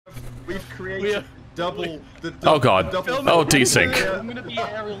We've created double the. Oh god. Oh, desync.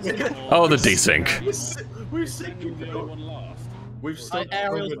 Oh, the desync. We've synced. We've stopped.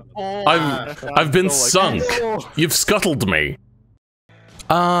 I've been sunk. You've scuttled me.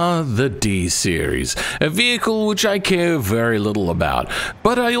 The D-Series, a vehicle which I care very little about,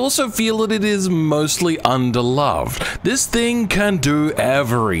 but I also feel that it is mostly underloved. This thing can do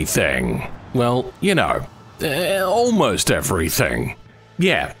everything. Well, you know, almost everything.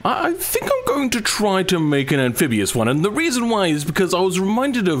 Yeah, I think I'm going to try to make an amphibious one, and the reason why is because I was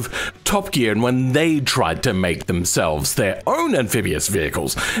reminded of Top Gear and when they tried to make themselves their own amphibious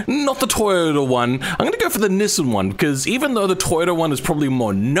vehicles. Not the Toyota one. I'm going to go for the Nissan one, because even though the Toyota one is probably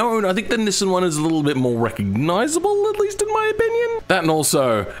more known, I think the Nissan one is a little bit more recognizable, at least in my opinion. That, and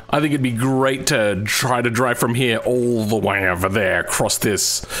also, I think it'd be great to try to drive from here all the way over there across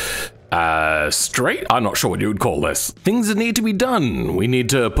this straight? I'm not sure what you would call this. Things that need to be done. We need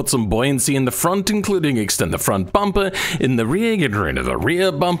to put some buoyancy in the front, including extend the front bumper, in the rear, get rid of the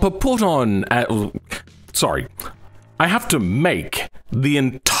rear bumper, put on, sorry. I have to make the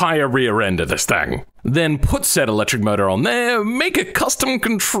entire rear end of this thing. Then put said electric motor on there, make a custom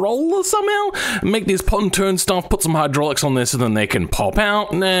controller somehow, make these pontoon stuff, put some hydraulics on this so then they can pop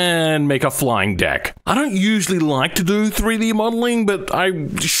out, and make a flying deck. I don't usually like to do 3D modeling, but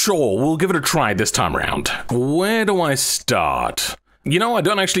we'll give it a try this time around. Where do I start? You know, I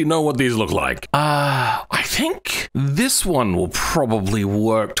don't actually know what these look like. I think this one will probably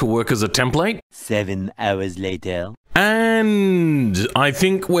work as a template. 7 hours later. And I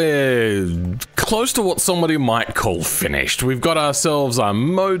think we're close to what somebody might call finished. We've got ourselves our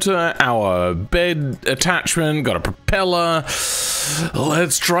motor, our bed attachment, got a propeller.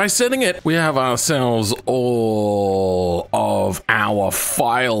 Let's try setting it. We have ourselves all of our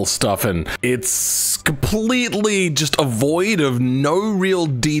file stuff, and it's completely just a void of no real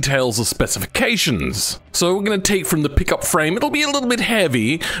details or specifications. So we're going to take from the pickup frame. It'll be a little bit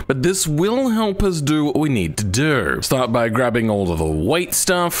heavy, but this will help us do what we need to do. Start by grabbing all of the weight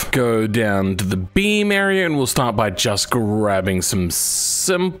stuff, go down to the beam area, and we'll start by just grabbing some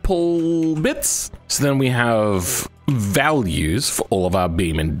simple bits. So then we have values for all of our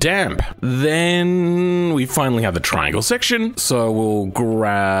beam and damp. Then we finally have the triangle section, so we'll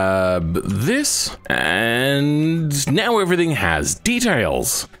grab this, and now everything has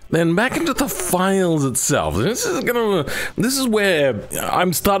details. Then back into the files itself. This is where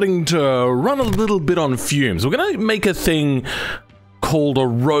I'm starting to run a little bit on fumes. We're gonna make a thing called a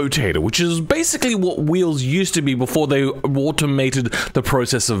rotator, which is basically what wheels used to be before they automated the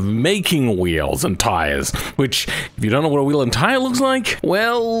process of making wheels and tires, which, if you don't know what a wheel and tire looks like,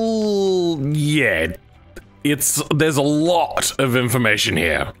 well, yeah, there's a lot of information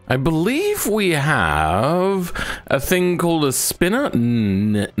here. I believe we have a thing called a spinner?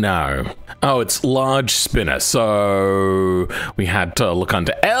 No. Oh, it's large spinner, so we had to look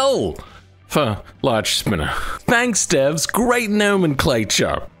under L for large spinner. Thanks, devs. Great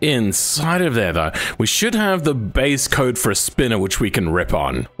nomenclature. Inside of there, though, we should have the base code for a spinner, which we can rip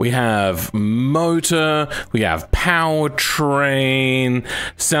on. We have motor, we have powertrain,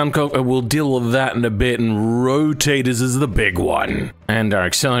 sound code, we'll deal with that in a bit, and rotators is the big one. And our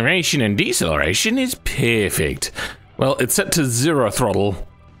acceleration and deceleration is perfect. Well, it's set to 0 throttle.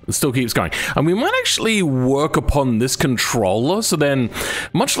 It still keeps going. And we might actually work upon this controller, so then,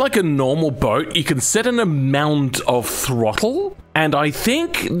 much like a normal boat, you can set an amount of throttle, and I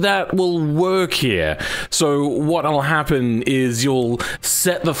think that will work here. So what'll happen is you'll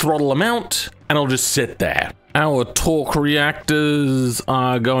set the throttle amount, and it'll just sit there. Our torque reactors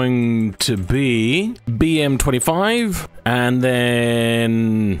are going to be BM25, and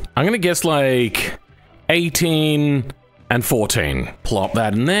then I'm gonna guess like 18 and 14. Plop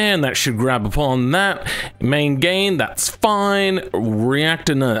that in there, and that should grab upon that. Main gain, that's fine.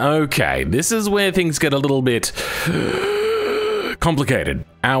 Reactor, no. Okay, this is where things get a little bit complicated.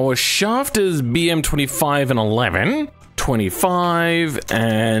 Our shaft is BM25 and 11. 25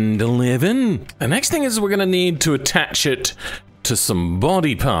 and 11. The next thing is we're gonna need to attach it to some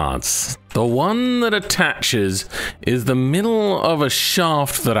body parts. The one that attaches is the middle of a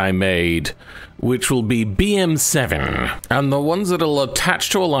shaft that I made, which will be BM7. And the ones that'll attach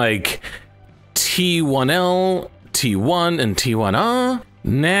to are like T1L, T1, and T1R.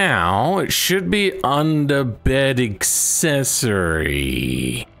 Now, it should be under bed accessory.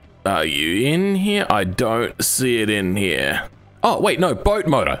 Are you in here? I don't see it in here. Oh, wait, no, boat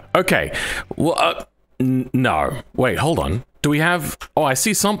motor. Okay. Well, no. Wait, hold on. Do we have... Oh, I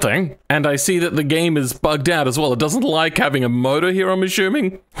see something. And I see that the game is bugged out as well. It doesn't like having a motor here, I'm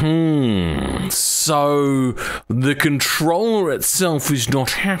assuming. So the controller itself is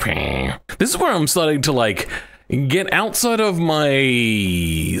not happy. This is where I'm starting to, like, get outside of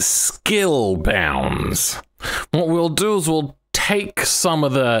my skill bounds. What we'll do is we'll take some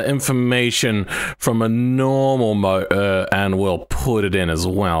of the information from a normal motor and we'll put it in as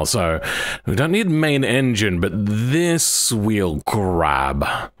well. So we don't need main engine, but this we'll grab.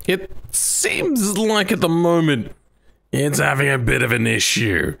 It seems like at the moment it's having a bit of an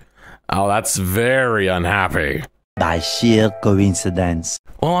issue. Oh, that's very unhappy. By sheer coincidence.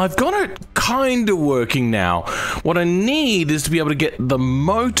 Well, I've got it kind of working now. What I need is to be able to get the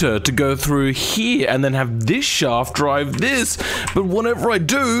motor to go through here and then have this shaft drive this. But whenever I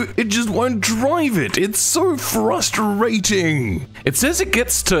do, it just won't drive it. It's so frustrating. It says it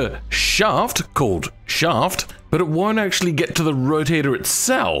gets to shaft, called shaft, but it won't actually get to the rotator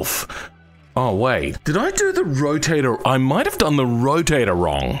itself. Oh, wait. Did I do the rotator? I might have done the rotator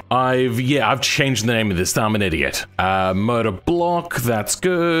wrong. I've changed the name of this. I'm an idiot. Motor block, that's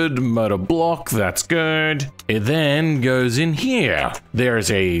good. Motor block, that's good. It then goes in here. There is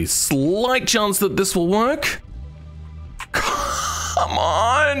a slight chance that this will work. Come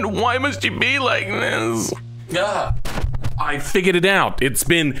on. Why must you be like this? I figured it out. It's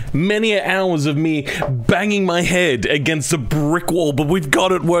been many hours of me banging my head against a brick wall, but we've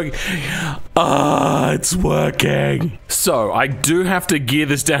got it working. It's working. So I do have to gear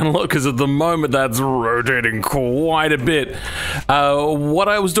this down a lot because at the moment that's rotating quite a bit. What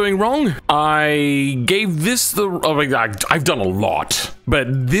I was doing wrong, I gave this I've done a lot, but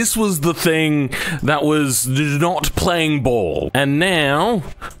this was the thing that was not playing ball. And now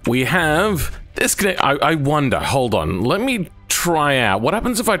we have disconnect. I wonder, hold on, let me try out. What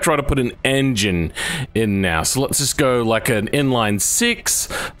happens if I try to put an engine in now? So let's just go like an inline 6,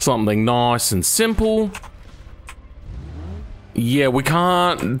 something nice and simple. Yeah, we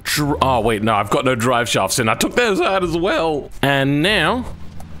can't... Oh, wait, no, I've got no drive shafts in. I took those out as well. And now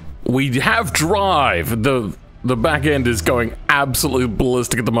we have drive. The back end is going absolutely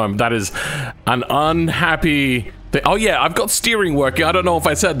ballistic at the moment. That is an unhappy... Oh yeah, I've got steering working. I don't know if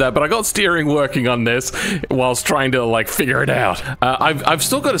I said that, but I got steering working on this whilst trying to like figure it out. I've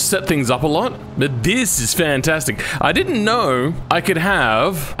still got to set things up a lot, but this is fantastic. I didn't know I could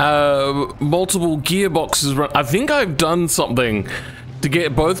have multiple gearboxes run. I think I've done something to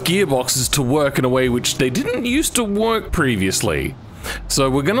get both gearboxes to work in a way which they didn't used to work previously. So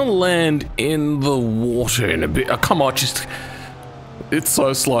we're gonna land in the water in a bit. Oh, come on, just... It's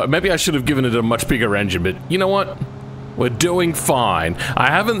so slow. Maybe I should have given it a much bigger engine, but you know what? We're doing fine. I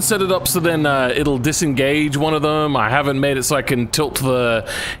haven't set it up so then it'll disengage one of them. I haven't made it so I can tilt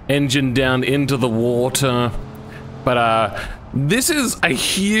the engine down into the water. But this is a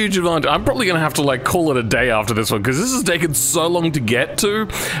huge advantage. I'm probably going to have to like call it a day after this one because this has taken so long to get to.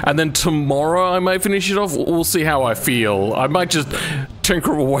 And then tomorrow I might finish it off. We'll see how I feel. I might just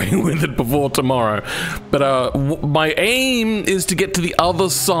tinker away with it before tomorrow. But my aim is to get to the other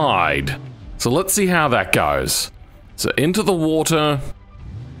side. So let's see how that goes. So into the water.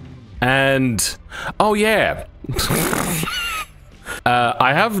 And... oh yeah.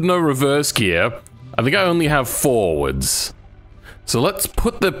 I have no reverse gear. I think I only have forwards. So let's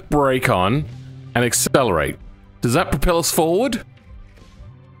put the brake on and accelerate. Does that propel us forward?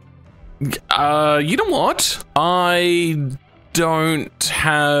 You know what? I don't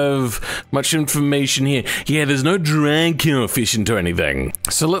have much information here. Yeah, there's no drag coefficient or anything.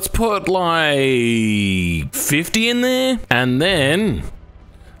 So let's put like 50 in there. And then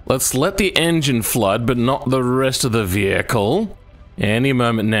let's let the engine flood, but not the rest of the vehicle. Any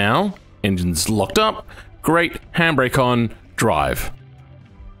moment now. Engine's locked up. Great. Handbrake on. Drive.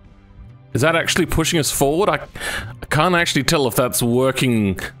 Is that actually pushing us forward? I can't actually tell if that's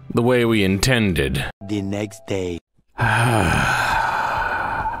working the way we intended. The next day.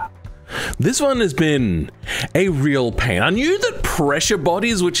 This one has been a real pain. I knew that pressure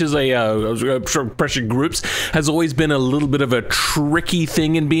bodies, which is pressure groups, has always been a little bit of a tricky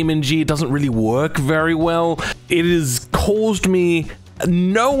thing in BeamNG. It doesn't really work very well. It has caused me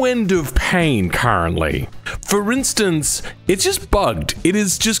no end of pain currently. For instance, it's just bugged. It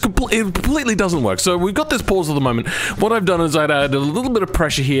is just it completely doesn't work. So we've got this pause at the moment. What I've done is I'd add a little bit of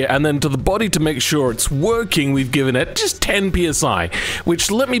pressure here, and then to the body to make sure it's working, we've given it just 10 psi, which,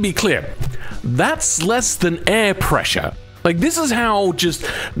 let me be clear, that's less than air pressure. Like, this is how just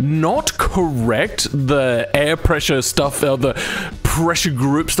not correct the air pressure stuff, the pressure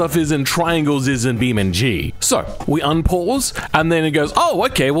group stuff is in triangles is in BeamNG. So, we unpause, and then it goes, oh,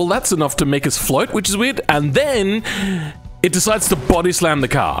 okay, well, that's enough to make us float, which is weird. And then it decides to body slam the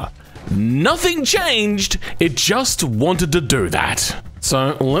car. Nothing changed, it just wanted to do that.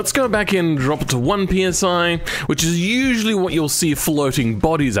 So let's go back in and drop it to 1 PSI, which is usually what you'll see floating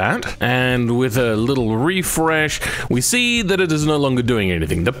bodies at. And with a little refresh, we see that it is no longer doing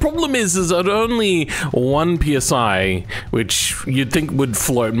anything. The problem is at only 1 PSI, which you'd think would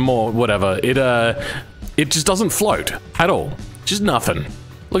float more, whatever, it just doesn't float at all. Just nothing.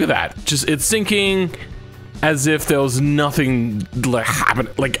 Look at that. Just, it's sinking as if there was nothing like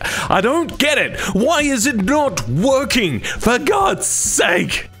happening. Like, I don't get it. Why is it not working? For God's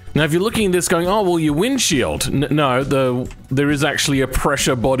sake. Now, if you're looking at this going, oh, well, your windshield. No, there is actually a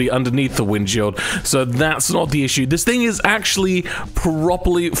pressure body underneath the windshield, so that's not the issue. This thing is actually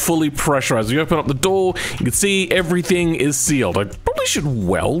properly, fully pressurized. You open up the door, you can see everything is sealed. I probably should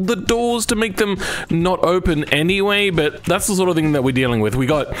weld the doors to make them not open anyway, but that's the sort of thing that we're dealing with. We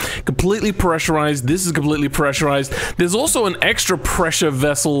got completely pressurized. This is completely pressurized. There's also an extra pressure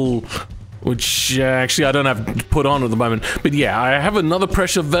vessel, which actually I don't have put on at the moment. But yeah, I have another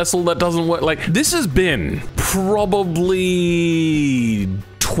pressure vessel that doesn't work. Like, this has been probably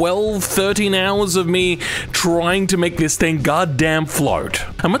 12, 13 hours of me trying to make this thing goddamn float.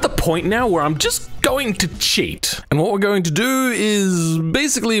 I'm at the point now where I'm just going to cheat. And what we're going to do is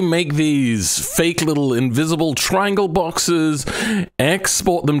basically make these fake little invisible triangle boxes,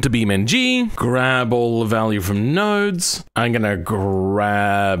 export them to BeamNG, grab all the value from nodes. I'm gonna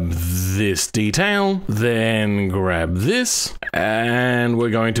grab this detail, then grab this, and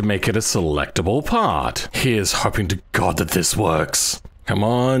we're going to make it a selectable part. Here's hoping to God that this works. Come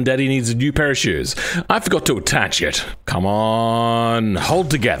on, Daddy needs a new pair of shoes. I forgot to attach it. Come on,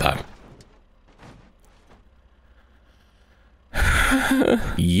 hold together.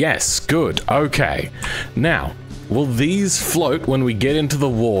 Yes, good, okay. Now, will these float when we get into the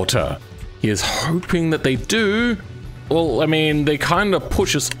water? He is hoping that they do. Well, I mean, they kind of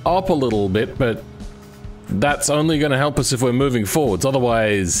push us up a little bit, but that's only going to help us if we're moving forwards.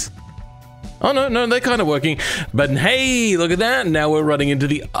 Otherwise... Oh, no, they're kind of working. But hey, look at that. Now we're running into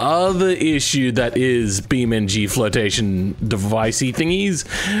the other issue that is BeamNG flotation devicey thingies.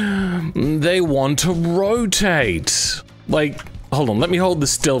 They want to rotate. Like, hold on, let me hold this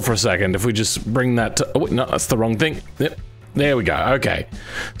still for a second. If we just bring that to... Oh, wait, no, that's the wrong thing. Yep. There we go, okay.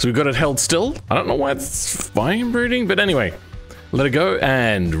 So we've got it held still. I don't know why it's vibrating, but anyway. Let it go,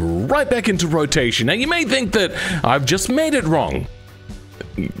 and right back into rotation. Now, you may think that I've just made it wrong.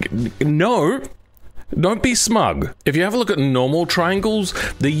 No, don't be smug. If you have a look at normal triangles,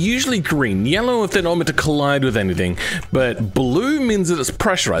 they're usually green, yellow if they're not meant to collide with anything, but blue means that it's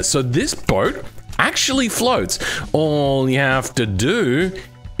pressurized. So this boat actually floats. All you have to do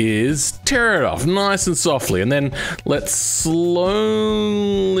is tear it off nice and softly, and then let's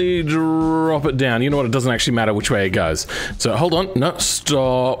slowly drop it down. You know what? It doesn't actually matter which way it goes. So hold on. No,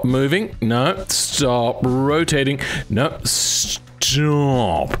 stop moving. No, stop rotating. No,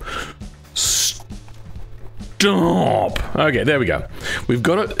 stop. Stop. Okay, there we go. We've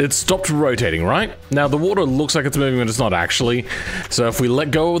got it. It stopped rotating, right? Now the water looks like it's moving, but it's not actually. So if we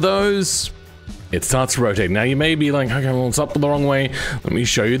let go of those, it starts rotating. Now you may be like, okay, well, it's up the wrong way. Let me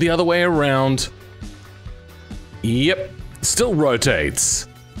show you the other way around. Yep, still rotates.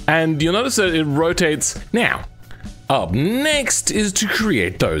 And you'll notice that it rotates. Now, up next is to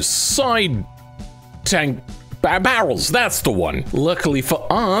create those side tank barrels. That's the one. Luckily for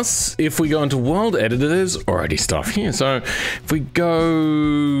us, if we go into World Editor, there's already stuff here. So if we go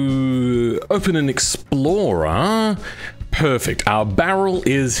open an Explorer, perfect. Our barrel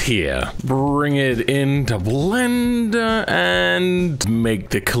is here. Bring it into Blender and make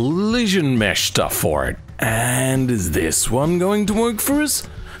the collision mesh stuff for it. And is this one going to work for us?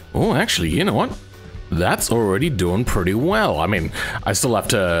 Oh, actually, you know what? That's already doing pretty well. I mean, I still have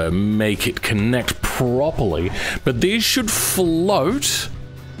to make it connect properly, but these should float.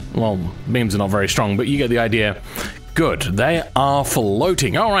 Well, beams are not very strong, but you get the idea. Good, they are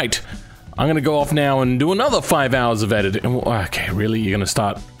floating. All right, I'm gonna go off now and do another 5 hours of editing. Okay, really? You're gonna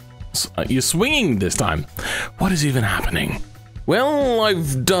start... You're swinging this time. What is even happening? Well,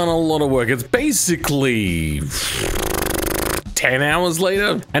 I've done a lot of work. It's basically 10 hours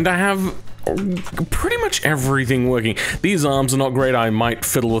later, and I have pretty much everything working. These arms are not great. I might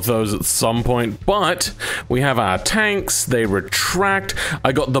fiddle with those at some point, but we have our tanks. They retract.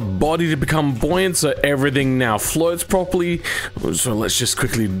 I got the body to become buoyant, so everything now floats properly. So let's just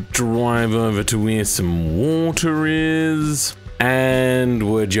quickly drive over to where some water is.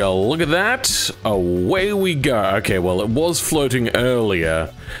 And would you look at that? Away we go. Okay, well, it was floating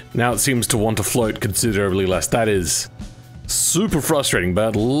earlier. Now it seems to want to float considerably less. That is super frustrating,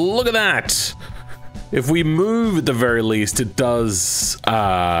 but look at that. If we move at the very least, it does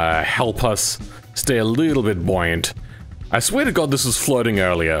help us stay a little bit buoyant. I swear to God this was floating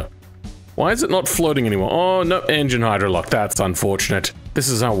earlier. Why is it not floating anymore? Oh, no, engine hydrolock. That's unfortunate. This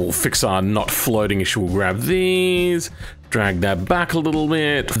is how we'll fix our not floating issue. We'll grab these, drag that back a little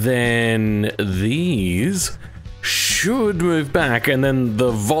bit, then these should move back, and then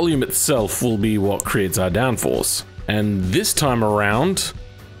the volume itself will be what creates our downforce. And this time around,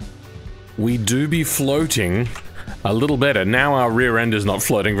 we do be floating a little better. Now our rear end is not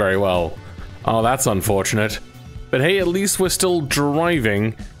floating very well. Oh, that's unfortunate. But hey, at least we're still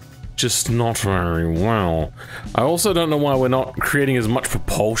driving, just not very well. I also don't know why we're not creating as much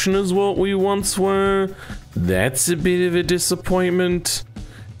propulsion as what we once were. That's a bit of a disappointment.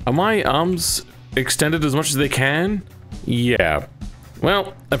 Are my arms extended as much as they can? Yeah.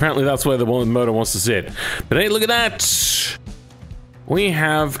 Well, apparently that's where the motor wants to sit. But hey, look at that! We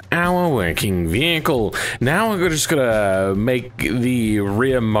have our working vehicle. Now we're just gonna make the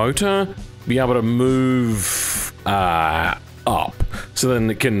rear motor be able to move up, so then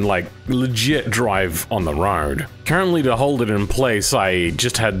it can like legit drive on the road. Currently, to hold it in place, I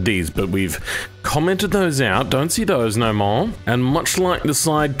just had these, but we've commented those out. Don't see those no more. And much like the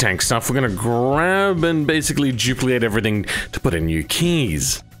side tank stuff, we're gonna grab and basically duplicate everything to put in new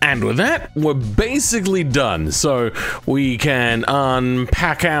keys. And with that, we're basically done. So we can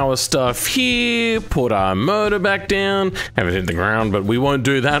unpack our stuff here, put our motor back down, have it hit the ground, but we won't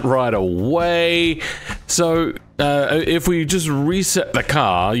do that right away. So if we just reset the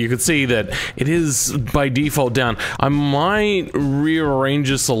car, you can see that it is by default down. I might rearrange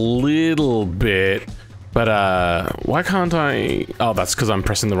this a little bit, but why can't I? Oh, that's because I'm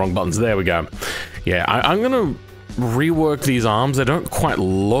pressing the wrong buttons. There we go. Yeah, I'm gonna rework these arms. They don't quite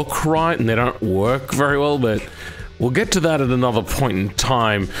look right and they don't work very well, but we'll get to that at another point in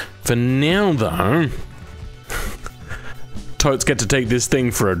time. For now though, totes get to take this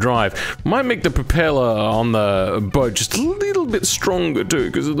thing for a drive. Might make the propeller on the boat just a little bit stronger too,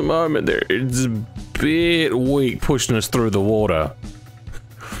 because at the moment it's a bit weak pushing us through the water.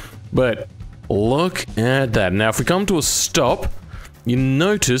 But look at that. Now if we come to a stop, you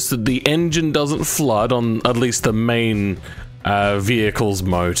notice that the engine doesn't flood on at least the main vehicle's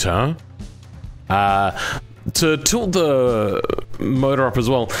motor. To tilt the motor up as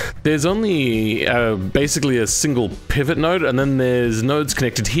well, there's only basically a single pivot node, and then there's nodes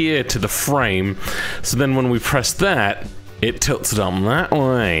connected here to the frame. So then when we press that, it tilts it up that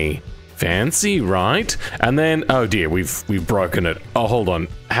way. Fancy, right? And then, oh dear, we've broken it. Oh, hold on.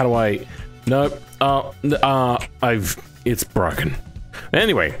 How do I? Nope. It's broken.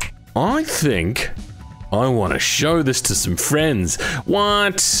 Anyway, I think I want to show this to some friends.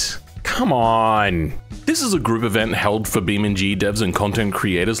 What? Come on. This is a group event held for BeamNG devs and content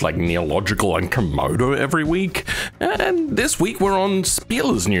creators like Neological and Komodo every week. And this week we're on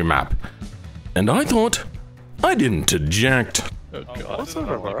Spiela's new map. And I thought I'd interject. Oh god. What's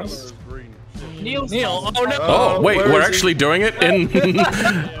over us? Neil, oh no! Oh, wait, we're actually doing it in...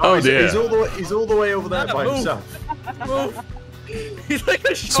 Oh dear. He's all the way over there by himself. Move. He's like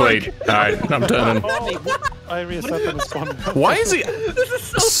a shark. Sweet. Alright, I'm turning. I reset the spawn. Why is he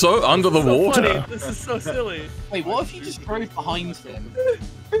so under the water? Funny. This is so silly. Wait, what if you just drove behind him?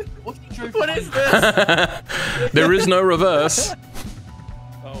 What if you drove What behind is this? There is no reverse.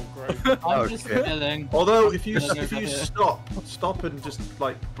 Oh great. I'm just kidding. Although if you stop and just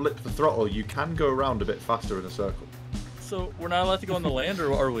like blip the throttle, you can go around a bit faster in a circle. So we're not allowed to go on the land,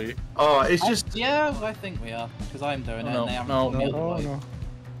 or are we? Oh, it's just Yeah, I think we are, because I'm doing it No, and they haven't no, told me no, otherwise.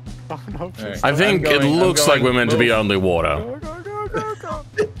 No. I think it looks like we're meant to be underwater.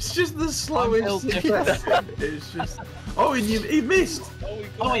 it's just the slowest. It's just. Oh, and he missed.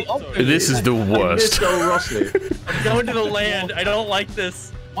 Oh wait, This is the He worst. missed old Rossley. I'm going to the land. I don't like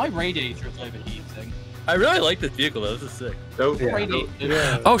this. my radiator is overheating. I really like this vehicle though. This is sick. Don't.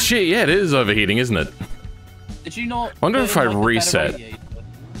 Radiator. Oh shit, yeah, it is overheating, isn't it? Did you not? Wonder put if in, I like, a better reset. radiator?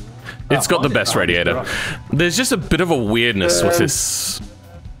 It's got the best radiator. right. There's just a bit of a weirdness with this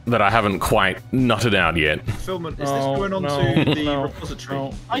that I haven't quite nutted out yet. Filmant, is this No, going on no, to the no, repository?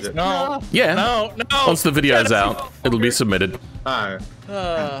 no. Is it? No. Yeah. No. No. Once the video's out, it'll be submitted. Oh.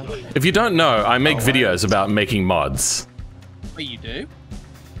 If you don't know, I make videos about making mods. Wait, you do?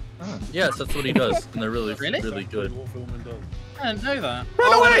 Yes, that's what he does, and they're really, Really? really good. I didn't know that.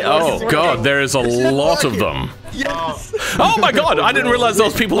 Oh god, there is a lot of them. Yes. Oh my god, I didn't realize there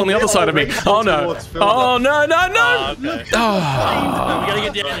was people on the other side of me. Oh no. Oh no, no, no. Okay. Oh. We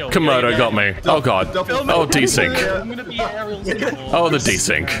gotta get Daniel. Komodo got me. Oh god. Oh, desync. I'm gonna be Ariel's equal. Oh, the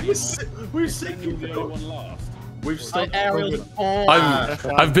desync. We're sinking. The only one last. We've still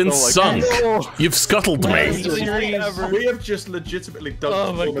I've been sunk. You've scuttled me. We have just legitimately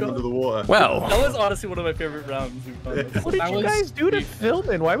dumped Philman under the water. Well, That was honestly one of my favorite rounds we've done. What did you guys do to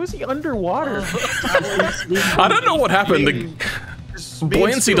Philman? Why was he underwater? I don't know what happened. The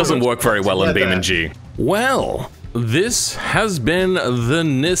buoyancy doesn't work very well in BeamNG. Well, this has been the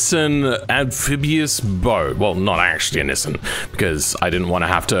Nissan amphibious boat. Well, not actually a Nissan, because I didn't want to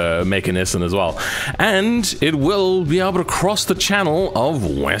have to make a Nissan as well. And it will be able to cross the channel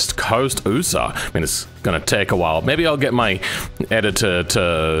of West Coast USA. I mean, it's going to take a while. Maybe I'll get my editor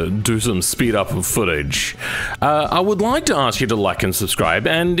to do some speed up of footage. I would like to ask you to like and subscribe,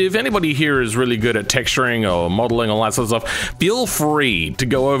 and if anybody here is really good at texturing or modeling, all that sort of stuff, feel free to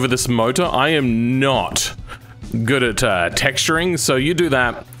go over this motor. I am not good at texturing, so you do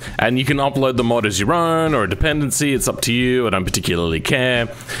that, and you can upload the mod as your own or a dependency. It's up to you. I don't particularly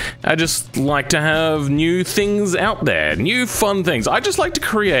care. I just like to have new things out there, new fun things. I just like to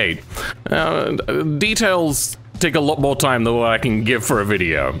create. Details take a lot more time than what I can give for a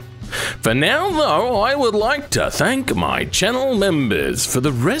video. For now, though, I would like to thank my channel members. For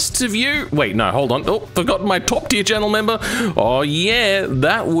the rest of you... Wait, no, hold on. Oh, forgot my top tier channel member. Oh, yeah,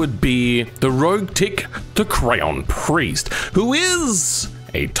 that would be the Rogue Tick, the Crayon Priest, who is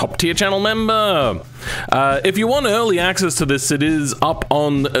a top tier channel member. If you want early access to this, it is up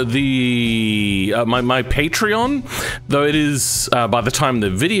on the my Patreon, though it is by the time the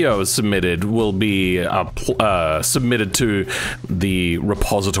video is submitted will be submitted to the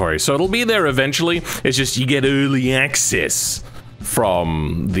repository, so it'll be there eventually. It's just you get early access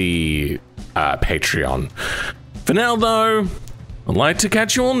from the Patreon. For now, though, I'd like to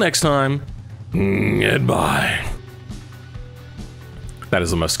catch you all next time. Goodbye. That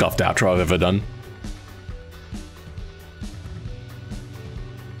is the most scuffed outro I've ever done.